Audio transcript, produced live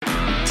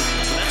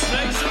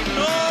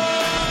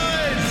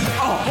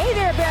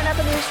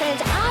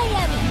fans, I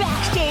am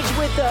backstage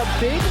with the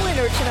big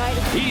winner tonight.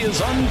 He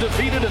is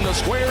undefeated in the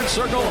squared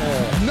circle.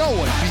 No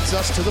one beats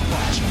us to the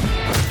punch.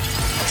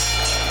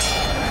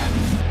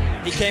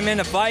 He came in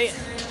to fight.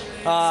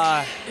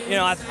 I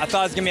thought it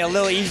was going to be a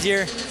little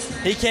easier.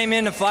 He came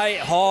in to fight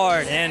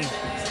hard, and,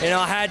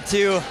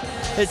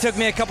 it took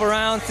me a couple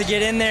rounds to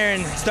get in there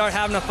and start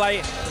having a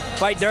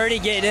fight dirty,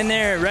 get in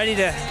there ready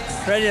to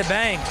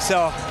bang.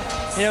 So,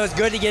 it was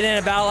good to get in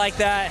a battle like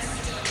that,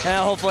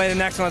 and hopefully the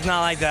next one's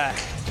not like that.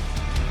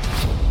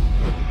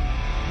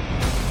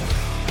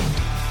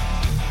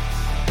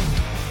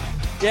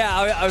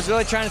 Yeah, I was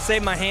really trying to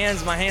save my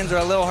hands. My hands are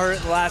a little hurt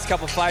the last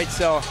couple fights,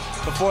 so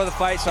before the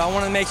fight, so I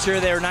wanted to make sure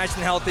they were nice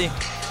and healthy.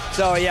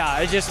 So yeah,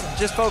 I just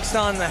focused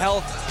on the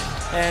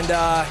health, and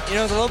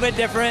it was a little bit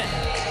different.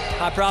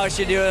 I probably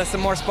should do some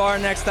more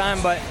sparring next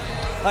time, but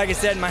like I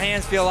said, my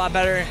hands feel a lot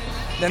better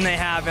than they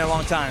have in a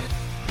long time.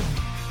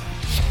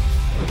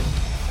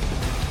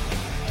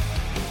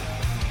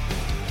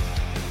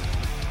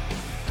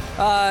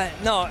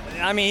 No,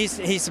 I mean,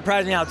 he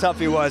surprised me how tough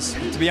he was,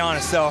 to be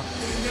honest. So,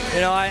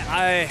 like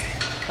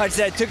I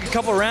said, it took a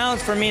couple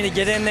rounds for me to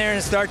get in there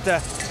and start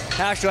to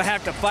actually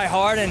have to fight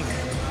hard and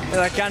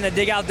kind of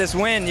dig out this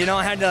win.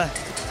 I had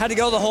to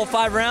go the whole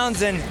 5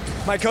 rounds, and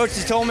my coach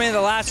just told me in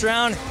the last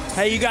round,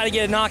 hey, you got to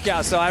get a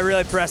knockout. So I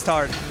really pressed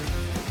hard.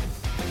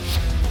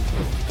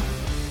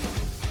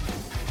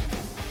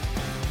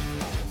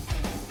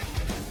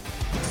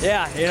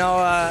 Yeah,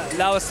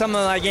 that was some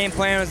of my game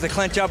plan, was to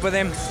clinch up with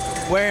him,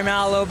 wear him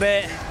out a little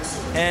bit,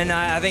 and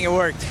I think it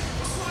worked.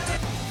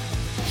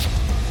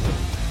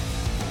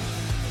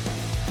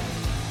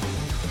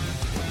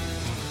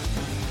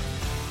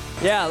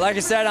 Yeah, like I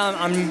said,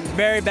 I'm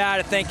very bad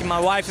at thanking my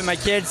wife and my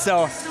kids,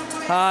 so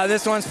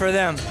this one's for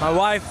them. My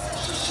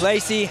wife,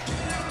 Lacey,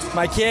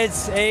 my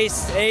kids,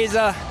 Ace,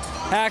 Asa,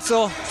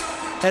 Axel,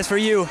 that's for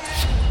you.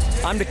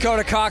 I'm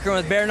Dakota Cochrane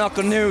with Bare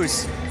Knuckle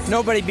News.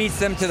 Nobody beats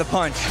them to the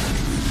punch.